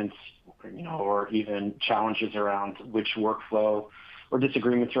documents, or even challenges around which workflow or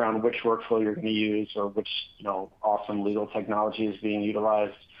disagreements around which workflow you're going to use or which, awesome legal technology is being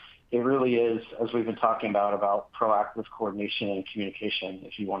utilized. It really is, as we've been talking about proactive coordination and communication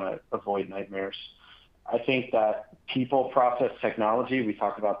if you want to avoid nightmares. I think that people, process, technology, we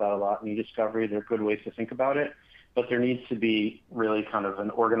talk about that a lot in e-discovery. They're good ways to think about it, but there needs to be really kind of an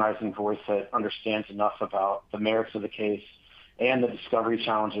organizing voice that understands enough about the merits of the case and the discovery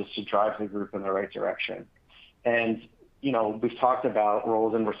challenges to drive the group in the right direction. And, we've talked about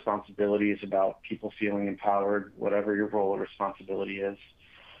roles and responsibilities, about people feeling empowered, whatever your role or responsibility is.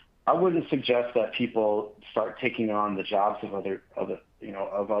 I wouldn't suggest that people start taking on the jobs of others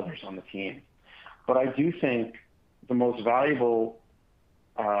on the team. But I do think the most valuable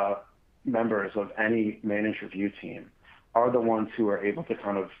members of any managed review team are the ones who are able to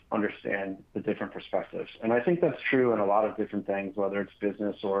kind of understand the different perspectives. And I think that's true in a lot of different things, whether it's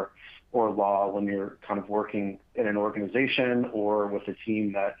business or law, when you're kind of working in an organization or with a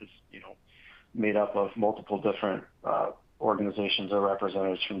team that is, made up of multiple different organizations or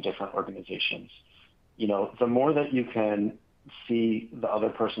representatives from different organizations. The more that you can see the other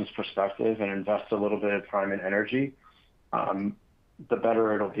person's perspective and invest a little bit of time and energy, the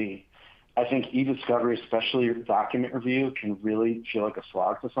better it'll be. I think e-discovery, especially document review, can really feel like a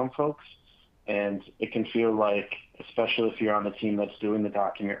slog to some folks. And it can feel like, especially if you're on the team that's doing the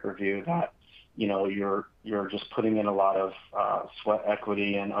document review, that, you're just putting in a lot of sweat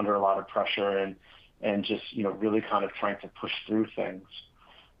equity and under a lot of pressure and just, really kind of trying to push through things.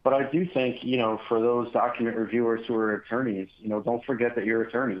 But I do think, for those document reviewers who are attorneys, don't forget that you're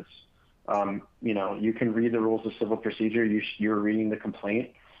attorneys. You can read the rules of civil procedure. You're reading the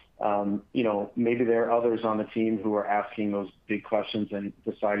complaint. Maybe there are others on the team who are asking those big questions and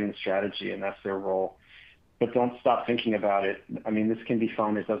deciding the strategy, and that's their role. But don't stop thinking about it. I mean, this can be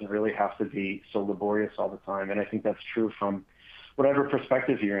fun. It doesn't really have to be so laborious all the time. And I think that's true from whatever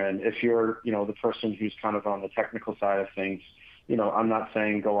perspective you're in. If you're, the person who's kind of on the technical side of things, I'm not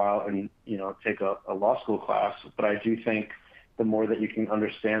saying go out and, take a law school class, but I do think the more that you can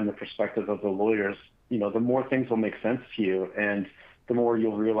understand the perspective of the lawyers, the more things will make sense to you, and the more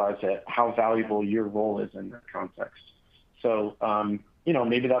you'll realize that how valuable your role is in that context. So,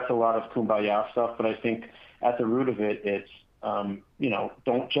 maybe that's a lot of kumbaya stuff, but I think at the root of it, it's,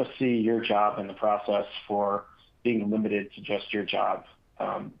 don't just see your job in the process for being limited to just your job.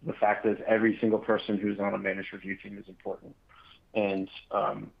 The fact is every single person who's on a managed review team is important. And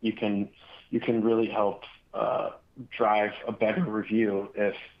you can really help drive a better review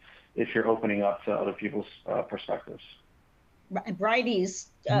if you're opening up to other people's perspectives. Bridie's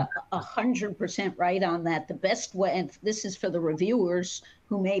 100% right on that. The best way, and this is for the reviewers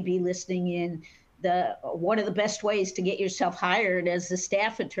who may be listening in, one of the best ways to get yourself hired as a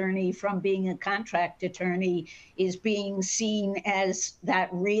staff attorney from being a contract attorney is being seen as that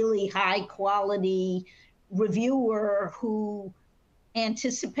really high quality reviewer who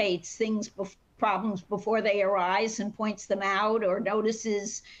anticipates problems before they arise and points them out, or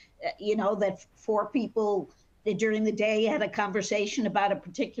notices, that four people that during the day had a conversation about a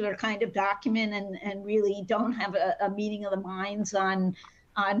particular kind of document and really don't have a meeting of the minds on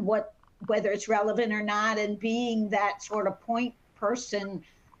whether it's relevant or not, and being that sort of point person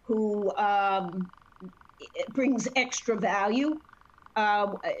who brings extra value.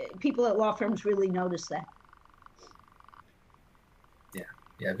 People at law firms really notice that.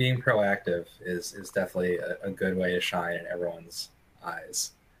 Yeah, being proactive is definitely a good way to shine in everyone's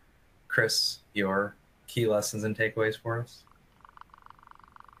eyes. Chris, your key lessons and takeaways for us?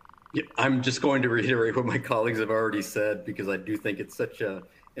 Yeah, I'm just going to reiterate what my colleagues have already said, because I do think it's such an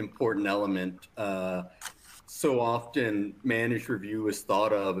important element. So often managed review is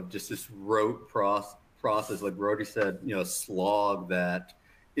thought of just this rote process, like Brody said, a slog that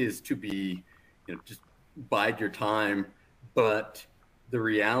is to be, just bide your time. But the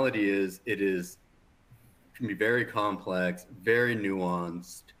reality is can be very complex, very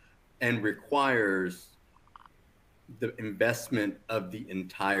nuanced, and requires the investment of the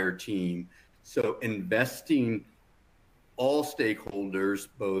entire team. So investing all stakeholders,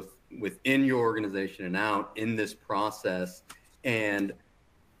 both within your organization and out, in this process, and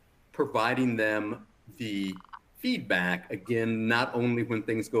providing them the feedback, again, not only when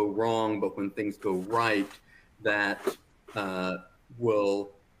things go wrong, but when things go right, that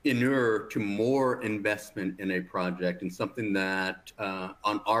will inure to more investment in a project. And something that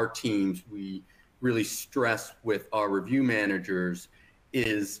on our teams we really stress with our review managers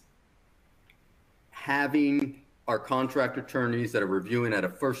is having our contract attorneys that are reviewing at a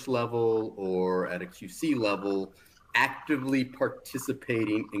first level or at a QC level actively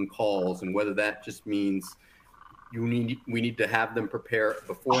participating in calls. And whether that just means we need to have them prepare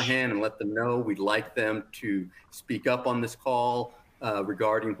beforehand and let them know we'd like them to speak up on this call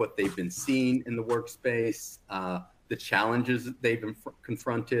regarding what they've been seeing in the workspace, the challenges that they've been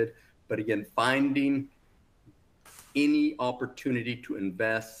confronted. But again, finding any opportunity to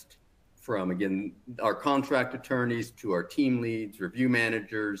invest, from, again, our contract attorneys to our team leads, review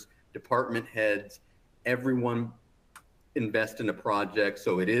managers, department heads, everyone invest in a project.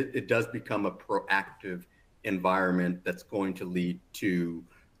 So it does become a proactive environment that's going to lead to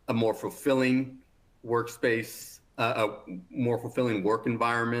a more fulfilling workspace, a more fulfilling work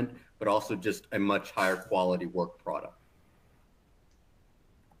environment, but also just a much higher quality work product.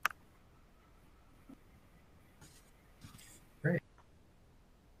 Great.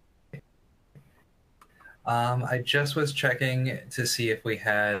 I just was checking to see if we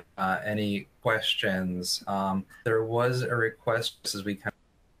had any questions. There was a request as we kind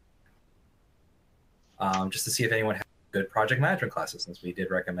of, just to see if anyone had good project management classes, since we did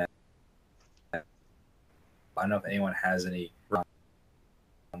recommend. I don't know if anyone has any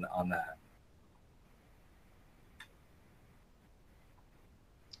on that.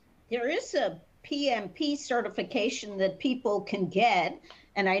 There is a PMP certification that people can get.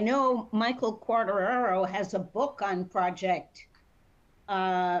 And I know Michael Quartararo has a book on project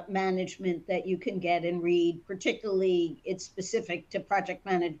management that you can get and read. Particularly, it's specific to project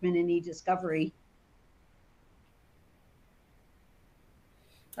management and e-discovery.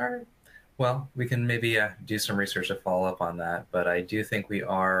 All right. Well, we can maybe do some research to follow up on that. But I do think we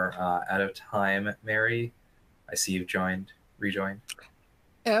are out of time. Mary, I see you've rejoined.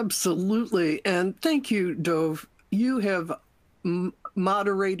 Absolutely. And thank you, Dove. You have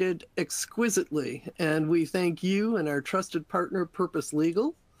moderated exquisitely. And we thank you and our trusted partner, Purpose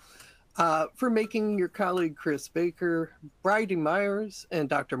Legal, for making your colleague, Chris Baker, Bridie Myers, and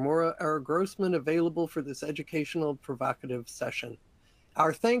Dr. Maura R. Grossman available for this educational, provocative session.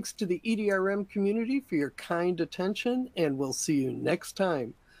 Our thanks to the EDRM community for your kind attention, and we'll see you next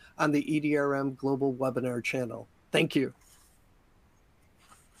time on the EDRM Global Webinar channel. Thank you.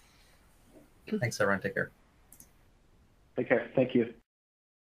 Thanks, everyone. Take care. Take care. Thank you.